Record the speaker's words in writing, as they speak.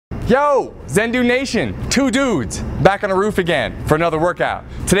Yo, Zendu Nation, 2 dudes back on the roof again for another workout.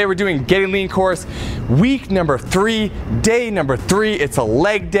 Today we're doing Getting Lean course, week number 3, day number 3. It's a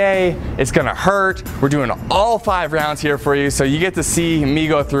leg day, it's gonna hurt. We're doing all 5 rounds here for you, so you get to see me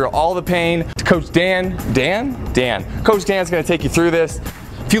go through all the pain. Coach Dan. Coach Dan's gonna take you through this.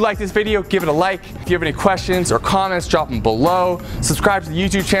 If you like this video, give it a like. If you have any questions or comments, drop them below. Subscribe to the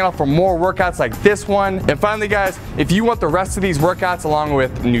YouTube channel for more workouts like this one. And finally guys, if you want the rest of these workouts along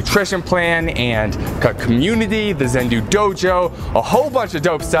with nutrition plan and community, the Zendu Dojo, a whole bunch of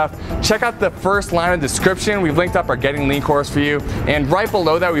dope stuff, check out the first line of the description. We've linked up our Getting Lean course for you. And right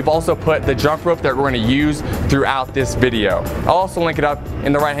below that, we've also put the jump rope that we're gonna use throughout this video. I'll also link it up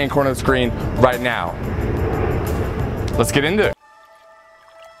in the right-hand corner of the screen right now. Let's get into it.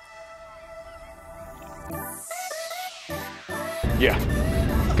 Yeah.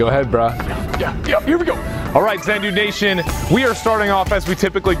 Go ahead, bruh. Yeah, here we go. All right, Zendu Nation, we are starting off as we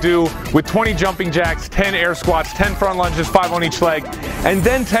typically do with 20 jumping jacks, 10 air squats, 10 front lunges, 5 on each leg, and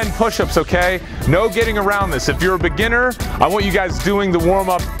then 10 push-ups, okay? No getting around this. If you're a beginner, I want you guys doing the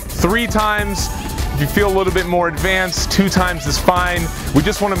warm-up 3 times. If you feel a little bit more advanced, 2 times is fine. We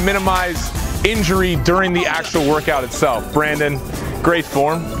just want to minimize injury during the actual workout itself. Brandon, great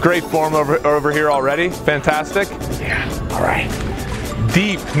form over here already. Fantastic. Yeah, all right.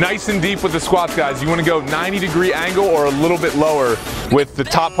 Deep, nice and deep with the squats, guys. You want to go 90-degree angle or a little bit lower with the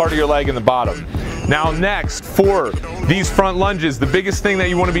top part of your leg and the bottom. Now next, for these front lunges, the biggest thing that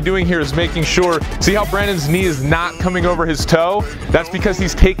you want to be doing here is making sure, see how Brandon's knee is not coming over his toe? That's because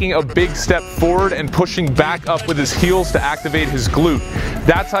he's taking a big step forward and pushing back up with his heels to activate his glute.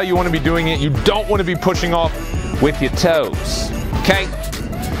 That's how you want to be doing it. You don't want to be pushing off with your toes, okay?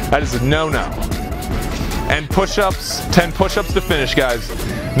 That is a no-no. And push-ups, 10 push-ups to finish, guys.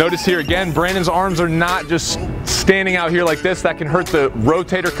 Notice here again, Brandon's arms are not just standing out here like this. That can hurt the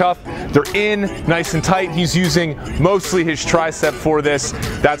rotator cuff. They're in nice and tight. He's using mostly his tricep for this.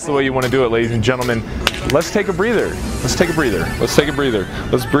 That's the way you want to do it, ladies and gentlemen. Let's take a breather. Let's take a breather. Let's take a breather.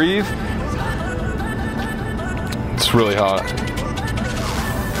 Let's breathe. It's really hot.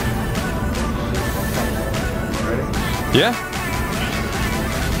 Ready? Yeah?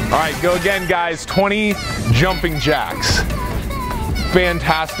 All right, go again, guys. 20 jumping jacks.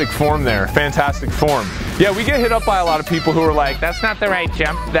 Fantastic form there, fantastic form. Yeah, we get hit up by a lot of people who are like, that's not the right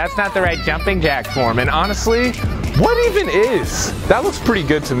jumping jack form. And honestly, what even is? That looks pretty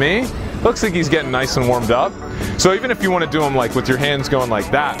good to me. Looks like he's getting nice and warmed up. So even if you want to do them like with your hands going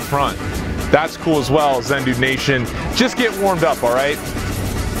like that front, that's cool as well, Zendu Nation. Just get warmed up, all right?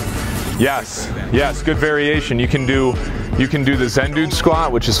 Yes, good variation. You can do the Zendu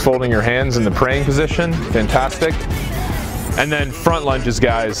squat, which is folding your hands in the praying position. Fantastic. And then front lunges,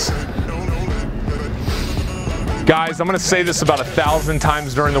 guys. Guys, I'm gonna say this about 1,000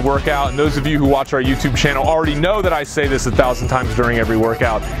 times during the workout, and those of you who watch our YouTube channel already know that I say this 1,000 times during every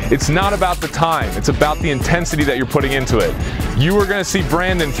workout. It's not about the time, it's about the intensity that you're putting into it. You are gonna see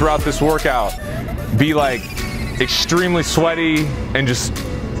Brandon throughout this workout be like extremely sweaty and just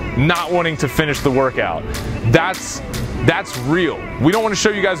not wanting to finish the workout. That's real. We don't want to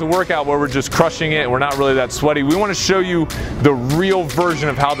show you guys a workout where we're just crushing it and we're not really that sweaty. We want to show you the real version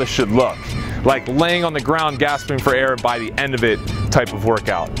of how this should look. Like laying on the ground gasping for air by the end of it type of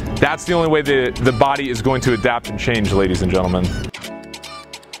workout. That's the only way the body is going to adapt and change, ladies and gentlemen.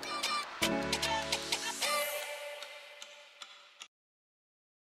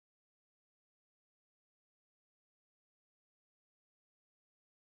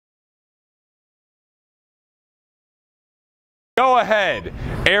 Go ahead,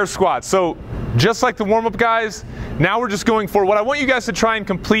 air squats. So just like the warm-up, guys, now we're just going for what I want you guys to try and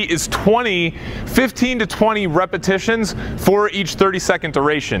complete is 15 to 20 repetitions for each 30-second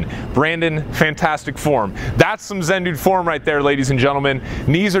duration. Brandon, fantastic form. That's some Zendu form right there, ladies and gentlemen.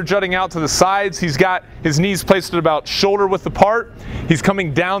 Knees are jutting out to the sides. He's got his knees placed at about shoulder width apart. He's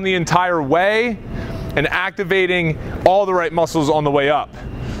coming down the entire way and activating all the right muscles on the way up.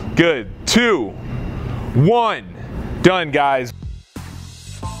 Good. 2, 1. Done, guys.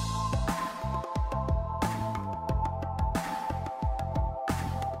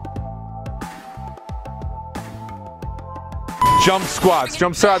 Jump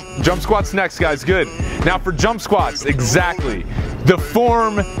squats next, guys. Good. Now for jump squats, exactly. The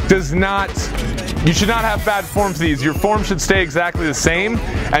form does not, you should not have bad form for these. Your form should stay exactly the same.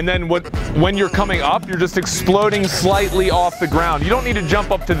 And then when you're coming up, you're just exploding slightly off the ground. You don't need to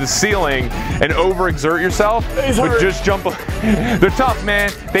jump up to the ceiling and overexert yourself, but just jump. They're tough, man.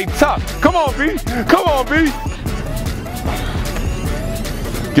 They tough. Come on, B. Come on, B.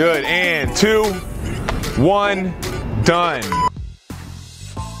 Good. And 2, 1, done.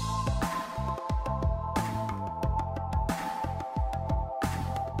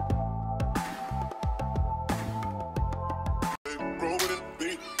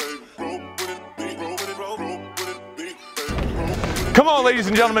 Come on, ladies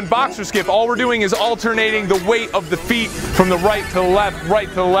and gentlemen, boxer skip. All we're doing is alternating the weight of the feet from the right to the left, right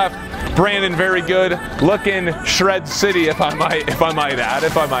to the left. Brandon, very good. Looking shred city, if I might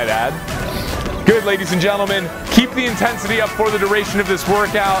add. Good, ladies and gentlemen. Keep the intensity up for the duration of this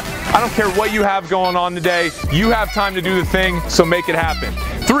workout. I don't care what you have going on today. You have time to do the thing, so make it happen.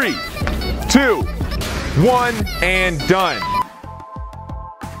 3, 2, 1, and done.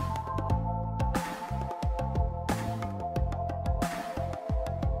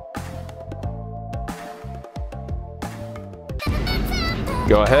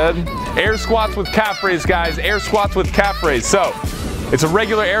 Go ahead. Air squats with calf raise, guys. Air squats with calf raise. So, it's a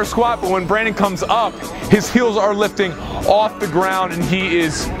regular air squat, but when Brandon comes up, his heels are lifting off the ground and he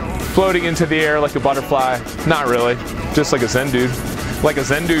is floating into the air like a butterfly. Not really, just like a Zen dude. Like a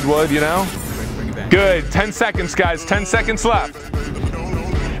Zen dude would, you know? Good, 10 seconds, guys, 10 seconds left.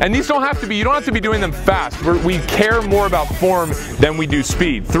 And these don't have to be, you don't have to be doing them fast. We care more about form than we do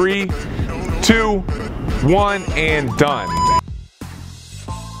speed. 3, 2, 1, and done.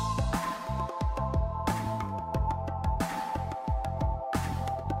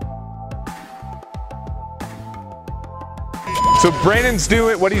 So Brandon's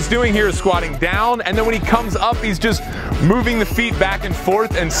doing, what he's doing here is squatting down, and then when he comes up, he's just moving the feet back and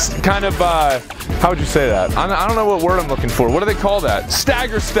forth and kind of, how would you say that? I don't know what word I'm looking for. What do they call that?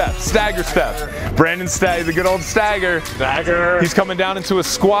 Stagger steps, stagger steps. Brandon's the good old stagger. Stagger. He's coming down into a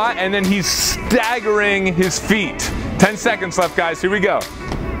squat, and then he's staggering his feet. 10 seconds left, guys, here we go.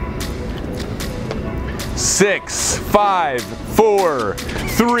 6, 5, 4,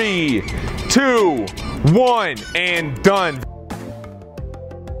 3, 2, 1, and done.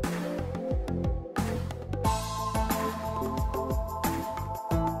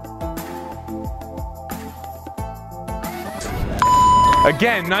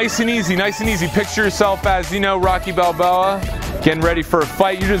 Again, nice and easy, nice and easy. Picture yourself as, you know, Rocky Balboa, getting ready for a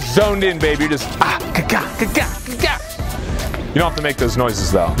fight. You're just zoned in, baby. You're just, You don't have to make those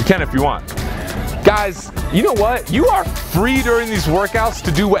noises, though. You can if you want. Guys, you know what? You are free during these workouts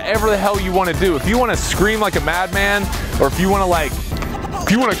to do whatever the hell you want to do. If you want to scream like a madman, or if you want to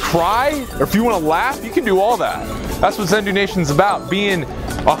if you want to cry, or if you want to laugh, you can do all that. That's what Zen Do Nation's about, being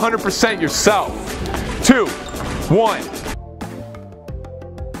 100% yourself. 2, 1.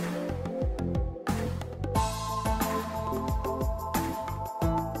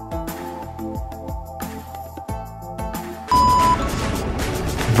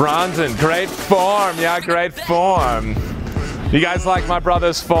 Bronson, great form, yeah, great form. You guys like my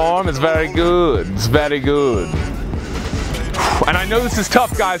brother's form? It's very good, it's very good. And I know this is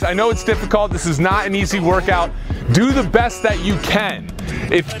tough, guys. I know it's difficult. This is not an easy workout. Do the best that you can.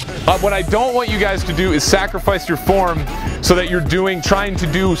 What I don't want you guys to do is sacrifice your form so that you're trying to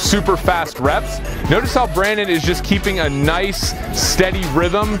do super fast reps. Notice how Brandon is just keeping a nice, steady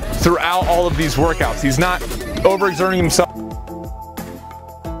rhythm throughout all of these workouts. He's not overexerting himself.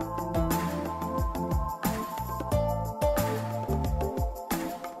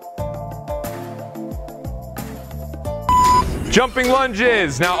 Jumping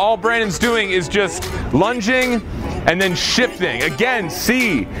lunges. Now all Brandon's doing is just lunging and then shifting. Again,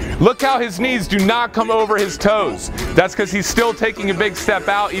 see, look how his knees do not come over his toes. That's because he's still taking a big step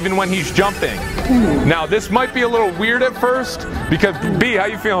out even when he's jumping. Now this might be a little weird at first because, B, how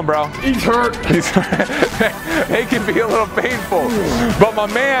you feeling, bro? He's hurt. It can be a little painful, but my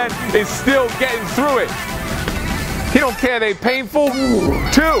man is still getting through it. He don't care they painful. 2,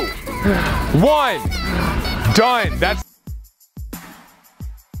 1, done. That's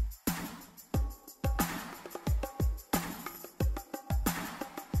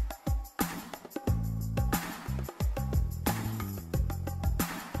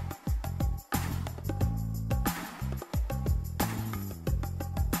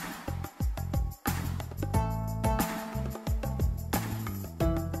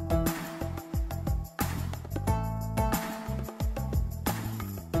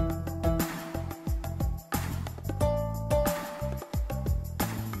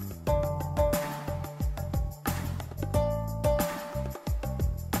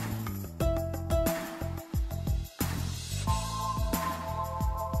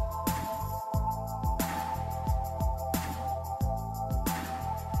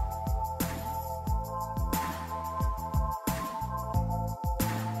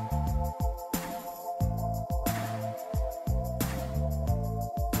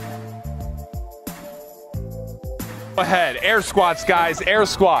ahead. Air squats, guys, air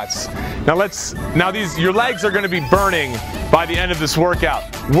squats. Now your legs are gonna be burning by the end of this workout.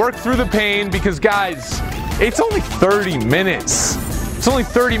 Work through the pain because, guys, it's only 30 minutes. It's only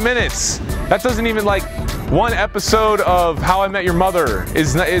 30 minutes. That doesn't even one episode of How I Met Your Mother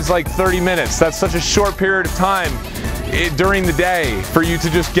is like 30 minutes. That's such a short period of time during the day for you to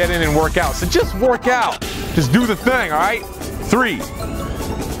just get in and work out. So just work out. Just do the thing, all right? 3,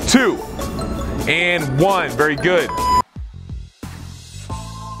 2, and 1. Very good.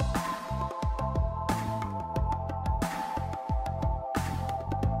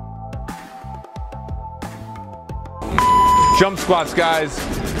 Jump squats, guys.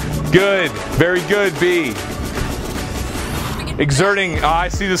 Good. Very good, B. Exerting. Oh, I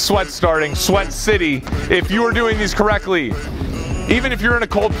see the sweat starting. Sweat City. If you are doing these correctly, even if you're in a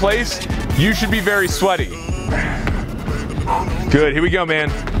cold place, you should be very sweaty. Good. Here we go, man.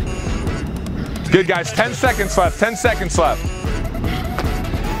 Good, guys. 10 seconds left. 10 seconds left.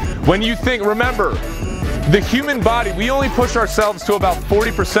 When you think, remember, the human body, we only push ourselves to about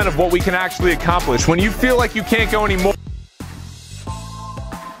 40% of what we can actually accomplish. When you feel like you can't go anymore,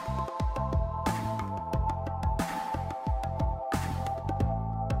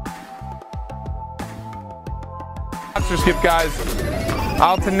 skip, guys,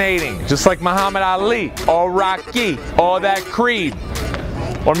 alternating, just like Muhammad Ali, or Rocky, or that Creed,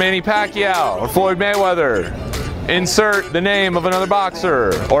 or Manny Pacquiao, or Floyd Mayweather. Insert the name of another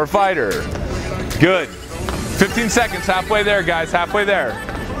boxer or fighter. Good. 15 seconds, halfway there, guys, halfway there.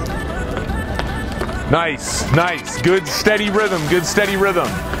 Nice, nice, good steady rhythm, good steady rhythm.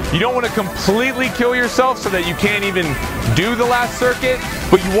 You don't want to completely kill yourself so that you can't even do the last circuit,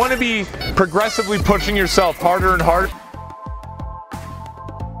 but you want to be progressively pushing yourself harder and harder.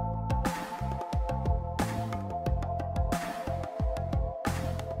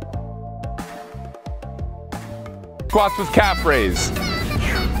 Squats with calf raise.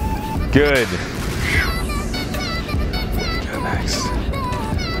 Good. Nice.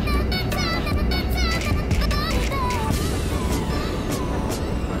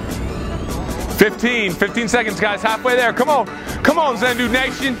 15 seconds, guys, halfway there. Come on, Zendu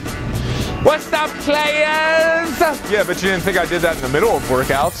Nation. What's up, players? Yeah, but you didn't think I did that in the middle of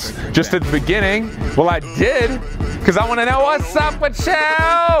workouts, just at the beginning. Well, I did, because I want to know what's up with you.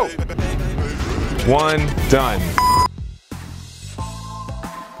 1, done.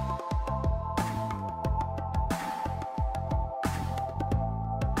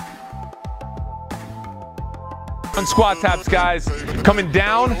 On squat taps, guys. Coming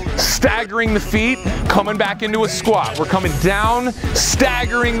down, staggering the feet, coming back into a squat. We're coming down,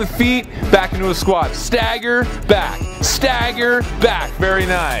 staggering the feet, back into a squat. Stagger, back. Very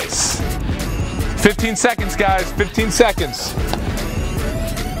nice. 15 seconds, guys. 15 seconds.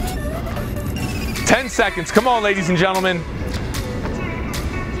 10 seconds. Come on, ladies and gentlemen.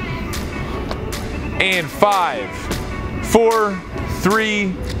 And 5, 4,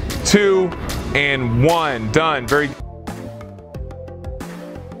 3, 2, and 1. Done. Very good.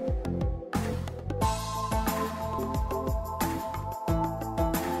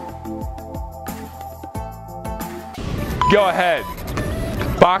 Go ahead.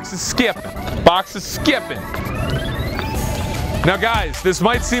 Box is skipping. Box is skipping. Now, guys, this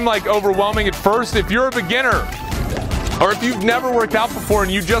might seem like overwhelming at first. If you're a beginner, or if you've never worked out before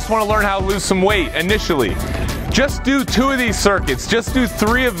and you just want to learn how to lose some weight initially, just do 2 of these circuits. Just do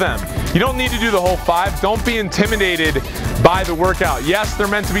 3 of them. You don't need to do the whole 5. Don't be intimidated by the workout. Yes, they're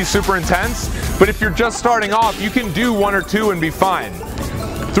meant to be super intense, but if you're just starting off, you can do 1 or 2 and be fine.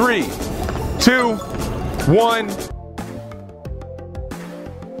 3, 2, 1.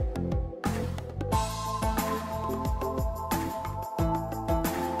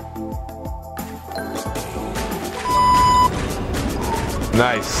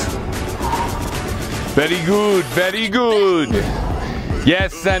 Nice. Very good, very good.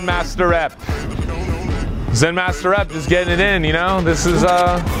 Yes, Zen Master Rep. Zen Master Rep just getting it in, you know? This is,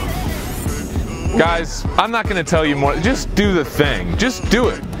 guys, I'm not gonna tell you more. Just do the thing. Just do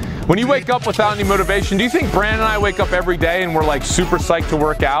it. When you wake up without any motivation, do you think Brandon and I wake up every day and we're like super psyched to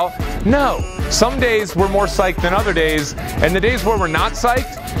work out? No. Some days we're more psyched than other days, and the days where we're not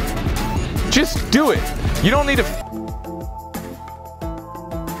psyched, just do it. You don't need to.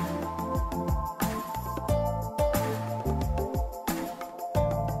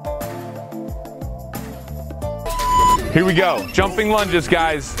 Here we go. Jumping lunges,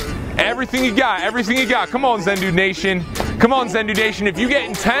 guys. Everything you got, everything you got. Come on, Zendu Nation. Come on, Zendu Nation. If you get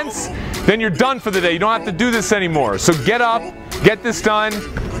intense, then you're done for the day. You don't have to do this anymore. So get up, get this done,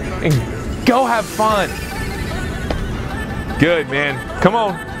 and go have fun. Good, man. Come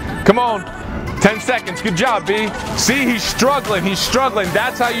on. Come on. 10 seconds. Good job, B. See, he's struggling. He's struggling.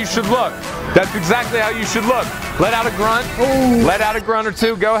 That's how you should look. That's exactly how you should look. Let out a grunt. Ooh. Let out a grunt or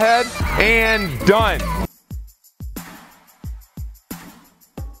 2. Go ahead. And done.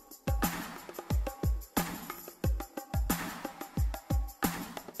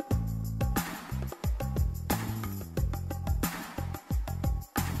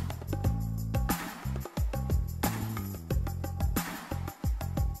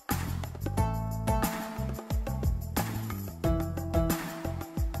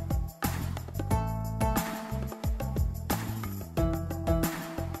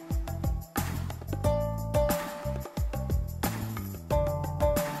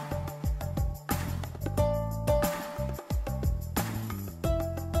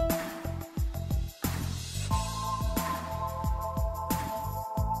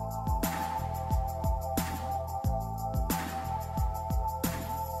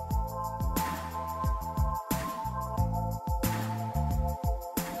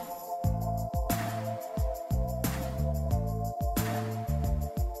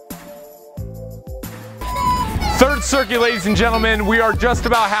 Third circuit, ladies and gentlemen. We are just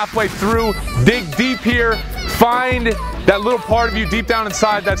about halfway through. Dig deep here. Find that little part of you deep down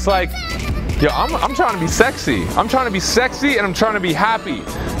inside that's like, yo, I'm trying to be sexy. I'm trying to be sexy and I'm trying to be happy.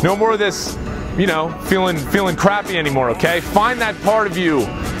 No more of this, you know, feeling crappy anymore, okay? Find that part of you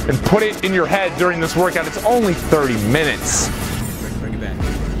and put it in your head during this workout. It's only 30 minutes. Bring it back.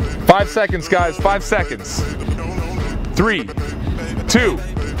 5 seconds, guys, 5 seconds. 3, 2,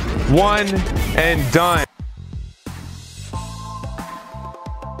 1, and done.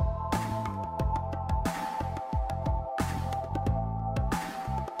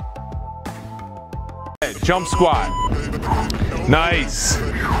 Jump squat. Nice.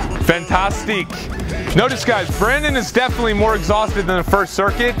 Fantastic. Notice, guys, Brandon is definitely more exhausted than the first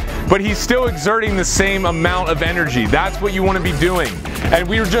circuit, but he's still exerting the same amount of energy. That's what you want to be doing. And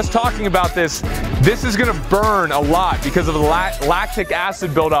we were just talking about this. This is going to burn a lot because of the lactic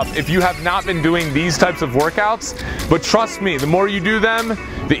acid buildup if you have not been doing these types of workouts. But trust me, the more you do them,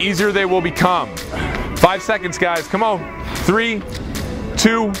 the easier they will become. 5 seconds, guys. Come on. 3,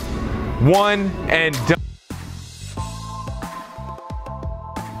 2, 1, and done.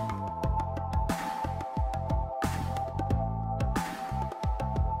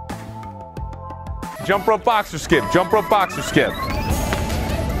 Jump rope boxer skip, jump rope boxer skip.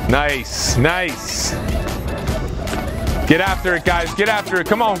 Nice, nice. Get after it, guys, get after it,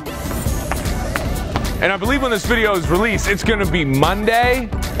 come on. And I believe when this video is released, it's gonna be Monday.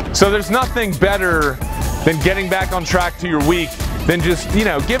 So there's nothing better than getting back on track to your week than just, you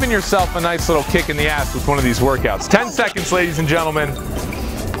know, giving yourself a nice little kick in the ass with one of these workouts. 10 seconds, ladies and gentlemen.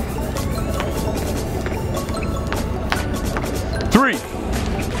 3,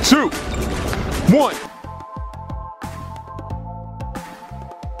 2, 1.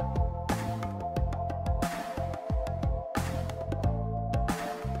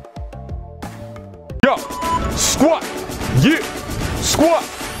 Go. Squat. Yeah. Squat.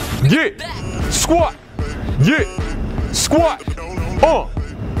 Yeah. Squat. Yeah. Squat.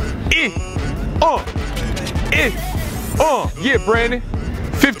 Yeah, Brandon.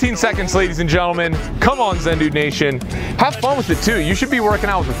 15 seconds, ladies and gentlemen. Come on, Zen Dude Nation. Have fun with it too. You should be working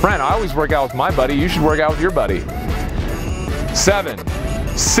out with a friend. I always work out with my buddy. You should work out with your buddy. 7,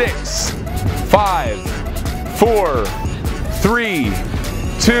 6, 5, 4, 3,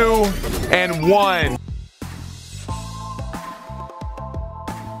 2, and 1.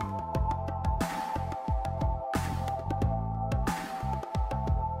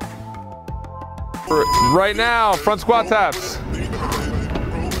 Right now, front squat taps.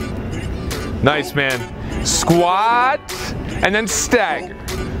 Nice, man. Squat, and then stagger.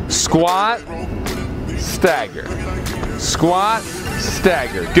 Squat, stagger. Squat,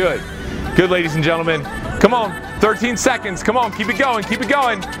 stagger. Good. Good, ladies and gentlemen. Come on, 13 seconds. Come on, keep it going, keep it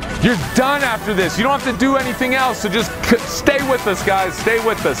going. You're done after this. You don't have to do anything else, so just stay with us, guys. Stay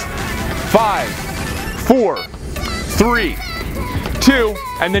with us. 5, 4, 3, 2,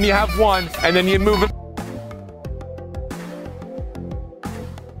 and then you have 1, and then you move it.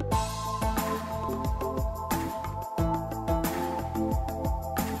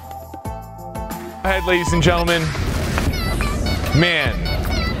 Go ahead, ladies and gentlemen. Man,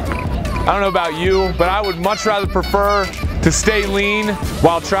 I don't know about you, but I would much rather prefer to stay lean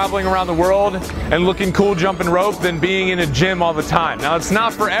while traveling around the world and looking cool jumping rope than being in a gym all the time. Now, it's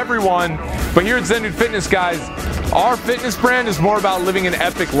not for everyone, but here at Zen Dude Fitness, guys, our fitness brand is more about living an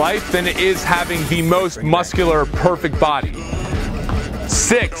epic life than it is having the most muscular, perfect body.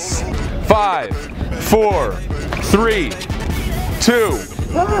 6, 5, 4, 3, 2,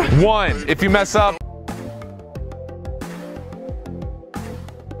 1. If you mess up,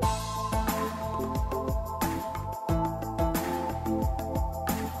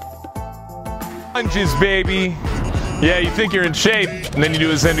 lunges, baby. Yeah, you think you're in shape, and then you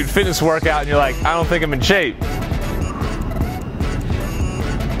do a Zen Dude Fitness workout, and you're like, I don't think I'm in shape.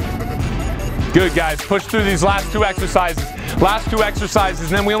 Good, guys. Push through these last 2 exercises. Last 2 exercises,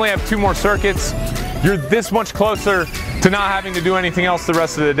 and then we only have 2 more circuits. You're this much closer to not having to do anything else the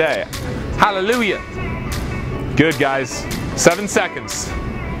rest of the day. Hallelujah. Good, guys. 7 seconds.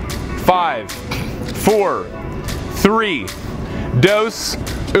 5, 4, 3, dos,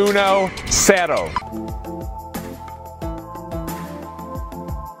 uno, cero.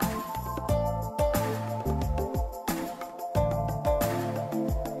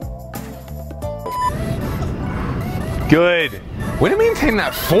 Good. Way to maintain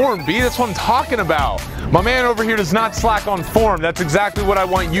that form, B. That's what I'm talking about. My man over here does not slack on form. That's exactly what I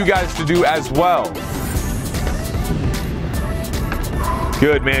want you guys to do as well.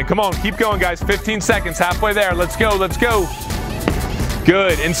 Good, man. Come on, keep going, guys. 15 seconds, halfway there. Let's go, let's go.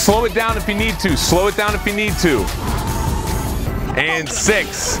 Good, and slow it down if you need to. Slow it down if you need to. And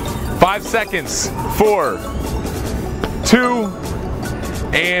 6, 5 seconds, 4, 2,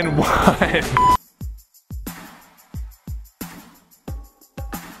 and 1.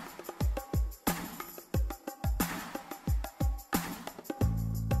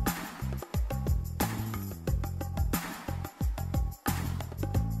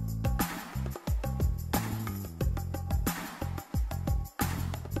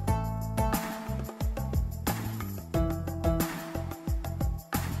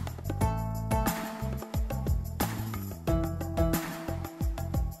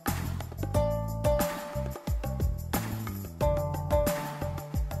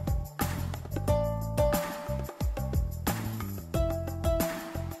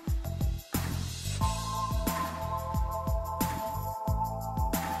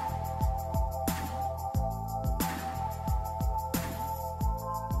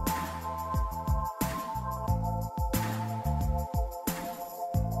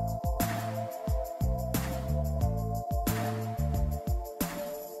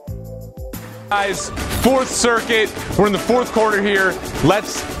 Guys, fourth circuit, we're in the fourth quarter here.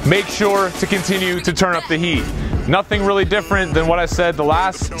 Let's make sure to continue to turn up the heat. Nothing really different than what I said the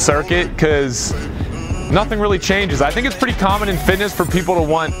last circuit, because nothing really changes. I think it's pretty common in fitness for people to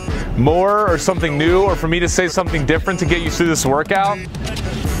want more or something new, or for me to say something different to get you through this workout.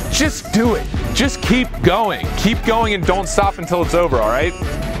 Just do it. Just keep going. Keep going and don't stop until it's over, all right?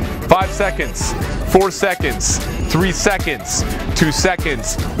 5 seconds, 4 seconds, 3 seconds, 2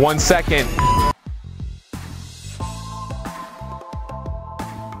 seconds, 1 second.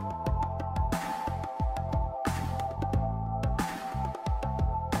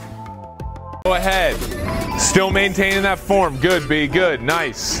 Go ahead. Still maintaining that form. Good, B. Good.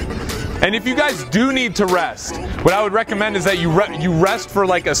 Nice. And if you guys do need to rest, what I would recommend is that you rest for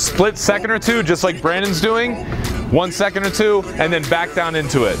like a split second or two, just like Brandon's doing. 1 second or two, and then back down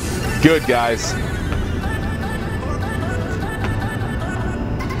into it. Good, guys.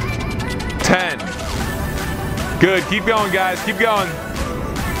 10. Good. Keep going, guys. Keep going.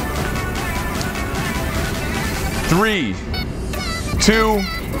 3, 2,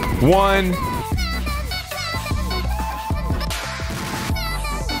 1.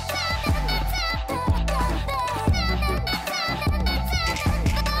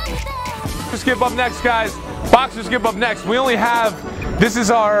 Skip up next, guys. Boxer skip up next. We only have, this is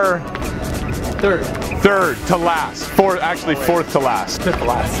our third to last. Fourth to last. Fifth to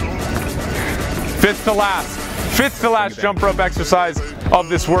last. Fifth to last jump rope exercise of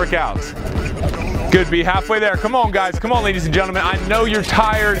this workout. Good, be halfway there. Come on, guys. Come on, ladies and gentlemen. I know you're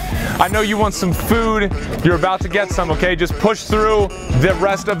tired. I know you want some food. You're about to get some, okay? Just push through the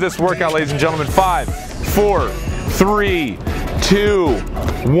rest of this workout, ladies and gentlemen. 5, 4, 3, 2,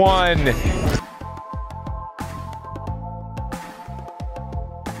 1.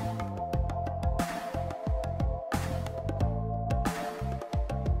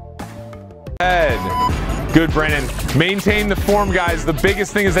 Good, Brandon. Maintain the form, guys. The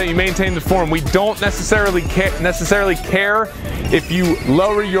biggest thing is that you maintain the form. We don't necessarily care if you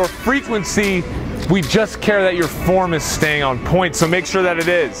lower your frequency. We just care that your form is staying on point. So make sure that it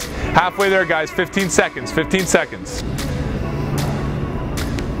is. Halfway there, guys. 15 seconds. 15 seconds.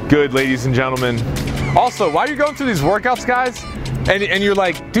 Good, ladies and gentlemen. Also, while you're going through these workouts, guys, and you're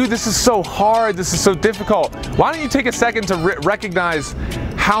like, dude, this is so hard. This is so difficult. Why don't you take a second to recognize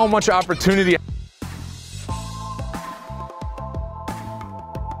how much opportunity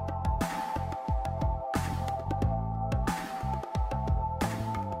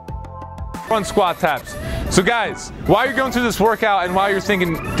front squat taps. So guys, while you're going through this workout and while you're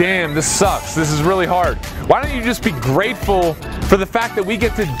thinking, damn, this sucks, this is really hard, why don't you just be grateful for the fact that we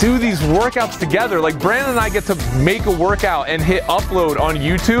get to do these workouts together? Like Brandon and I get to make a workout and hit upload on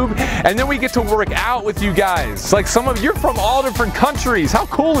YouTube, and then we get to work out with you guys. Like you're from all different countries. How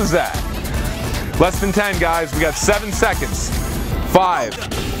cool is that? Less than 10, guys. We got 7 seconds. 5,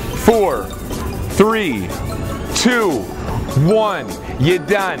 4, 3, 2, 1. You're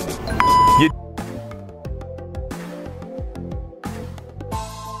done.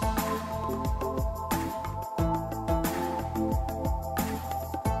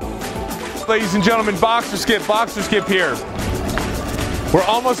 Ladies and gentlemen, boxer skip here. We're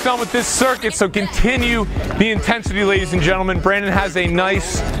almost done with this circuit, so continue the intensity, ladies and gentlemen. Brandon has a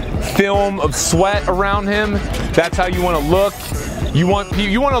nice film of sweat around him. That's how you want to look. You want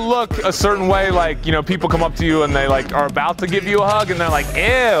to look a certain way, like, you know, people come up to you and they like are about to give you a hug and they're like,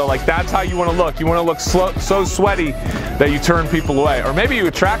 ew, like that's how you want to look. You want to look so sweaty that you turn people away, or maybe you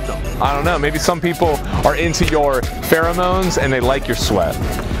attract them. I don't know. Maybe some people are into your pheromones and they like your sweat.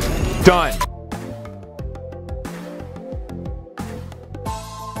 Done.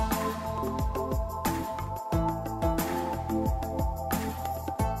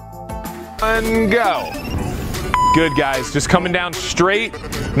 And go. Good, guys. Just coming down straight.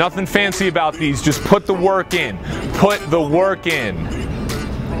 Nothing fancy about these. Just put the work in. Put the work in.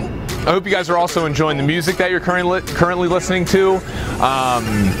 I hope you guys are also enjoying the music that you're currently listening to.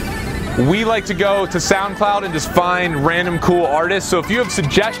 We like to go to SoundCloud and just find random cool artists. So if you have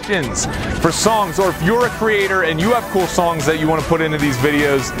suggestions for songs, or if you're a creator and you have cool songs that you want to put into these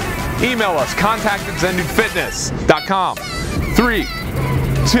videos, email us. contact@zendudefitness.com. 3,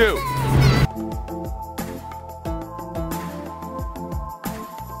 2.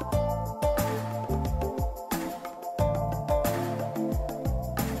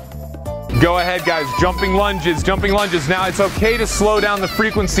 Go ahead, guys. Jumping lunges, jumping lunges. Now, it's okay to slow down the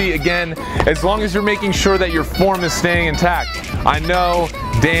frequency again, as long as you're making sure that your form is staying intact. I know,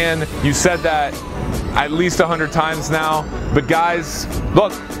 Dan, you said that at least 100 times now, but guys,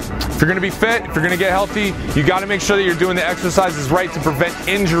 look, if you're gonna be fit, if you're gonna get healthy, you gotta make sure that you're doing the exercises right to prevent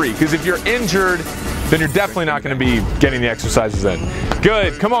injury, because if you're injured, then you're definitely not gonna be getting the exercises in.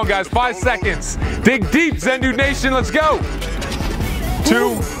 Good, come on, guys, 5 seconds. Dig deep, Zen Dude Nation, let's go.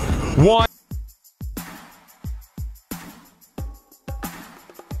 2, 1.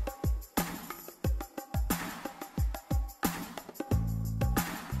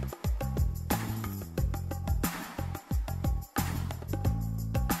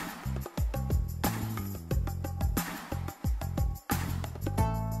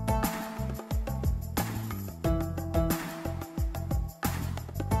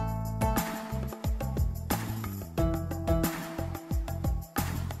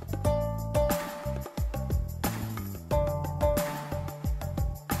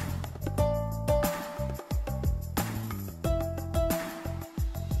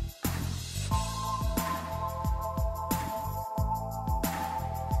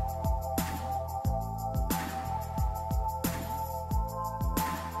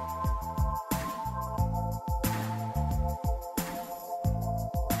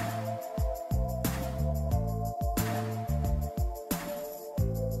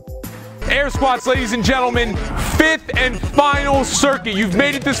 Air squats, ladies and gentlemen, 5th and final circuit. You've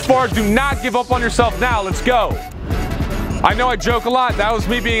made it this far. Do not give up on yourself now. Let's go. I know I joke a lot. That was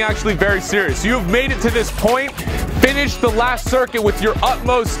me being actually very serious. You have made it to this point. Finish the last circuit with your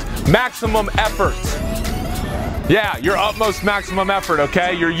utmost maximum effort. Yeah, your utmost maximum effort,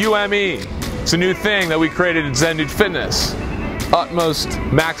 okay? Your UME. It's a new thing that we created at Zen Dude Fitness. Utmost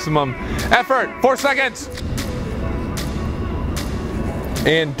maximum effort. 4 seconds.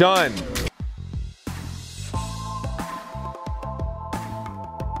 And done.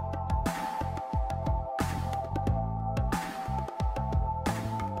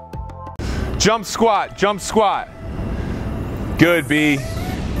 Jump squat, jump squat. Good, B.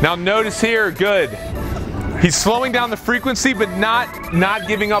 Now notice here, good. He's slowing down the frequency, but not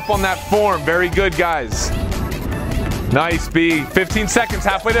giving up on that form. Very good, guys. Nice, B. 15 seconds,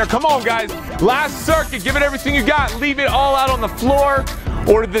 halfway there. Come on, guys. Last circuit, give it everything you got. Leave it all out on the floor,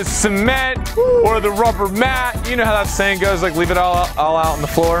 or the cement, or the rubber mat. You know how that saying goes, like leave it all out on the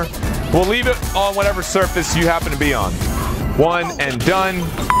floor. We'll leave it on whatever surface you happen to be on. 1 and done.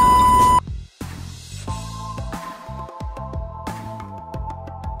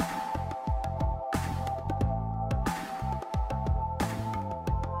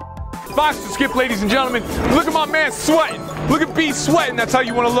 Box to skip, ladies and gentlemen. Look at my man sweating. Look at B sweating. That's how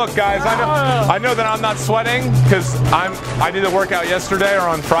you want to look, guys. I know that I'm not sweating because I did a workout yesterday or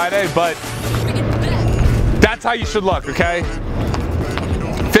on Friday, but that's how you should look, okay?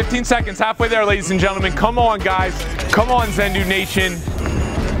 15 seconds, halfway there, ladies and gentlemen. Come on, guys. Come on, Zen Dude Nation.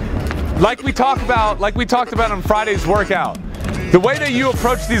 Like we talked about on Friday's workout. The way that you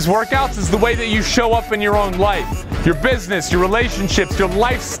approach these workouts is the way that you show up in your own life, your business, your relationships, your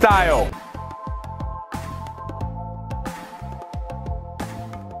lifestyle.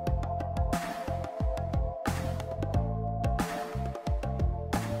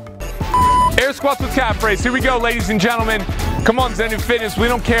 Air squats with calf raise. Here we go, ladies and gentlemen. Come on, Zen Dude Fitness. We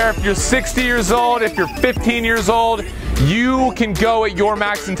don't care if you're 60 years old, if you're 15 years old. You can go at your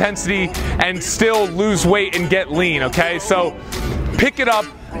max intensity and still lose weight and get lean, okay? So pick it up.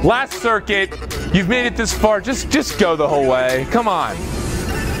 Last circuit. You've made it this far. Just go the whole way. Come on.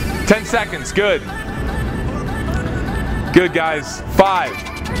 10 seconds. Good. Good, guys. 5,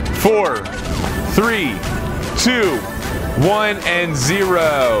 4, 3, 2, 1, and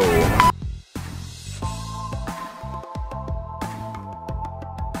 0.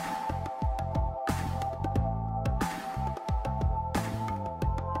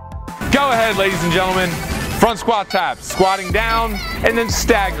 Go ahead, ladies and gentlemen. Front squat taps, squatting down and then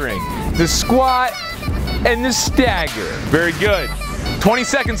staggering. The squat and the stagger. Very good. 20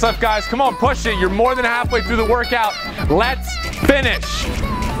 seconds left, guys. Come on, push it. You're more than halfway through the workout. Let's finish.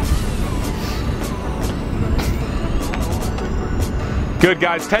 Good,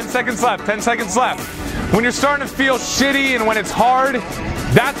 guys. 10 seconds left. 10 seconds left. When you're starting to feel shitty and when it's hard,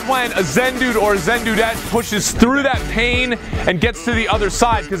 that's when a Zen dude or a Zen dudette pushes through that pain and gets to the other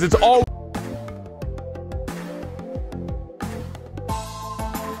side, because it's all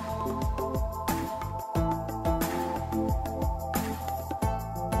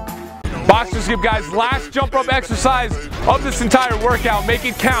boxer skip, guys. Last jump rope exercise of this entire workout. Make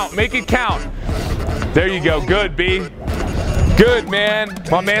it count. Make it count. There you go. Good, B. Good, man.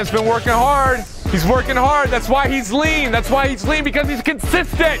 My man's been working hard. He's working hard. That's why he's lean. That's why he's lean, because he's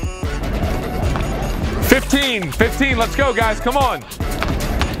consistent. 15. Let's go, guys. Come on.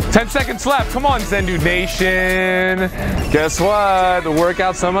 10 seconds left. Come on, Zen Dude Nation. Guess what? The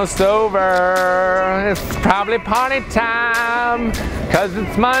workout's almost over. It's probably party time, because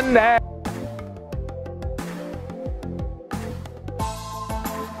it's Monday.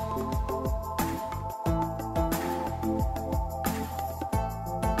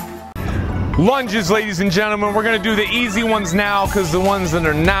 Lunges, ladies and gentlemen. We're going to do the easy ones now, because the ones that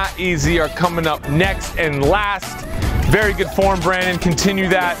are not easy are coming up next and last. Very good form, Brandon. Continue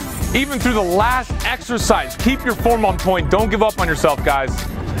that even through the last exercise. Keep your form on point. Don't give up on yourself, guys.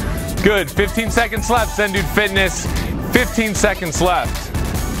 Good. 15 seconds left, Zen Dude Fitness. 15 seconds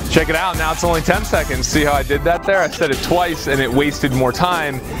left. Check it out. Now it's only 10 seconds. See how I did that there? I said it twice and it wasted more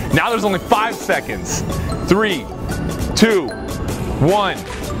time. Now there's only 5 seconds. 3, 2, 1.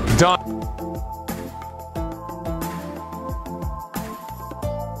 Done.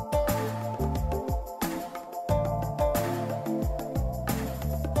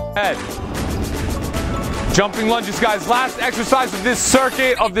 Head. Jumping lunges, guys. Last exercise of this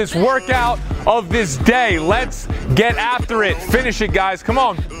circuit, of this workout, of this day. Let's get after it. Finish it, guys. Come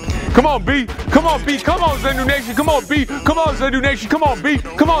on. Come on, B. Come on, B. Come on, Zen Dude Nation. Come on, B. Come on, Zen Dude Nation. Come on, B.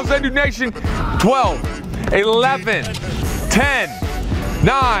 Come on, Zen Dude Nation. 12, 11, 10,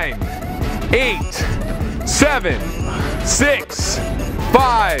 9, 8, 7, 6,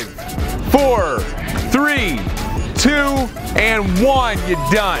 5, 4, 3, 2, and 1.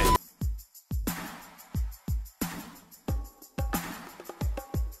 You're done.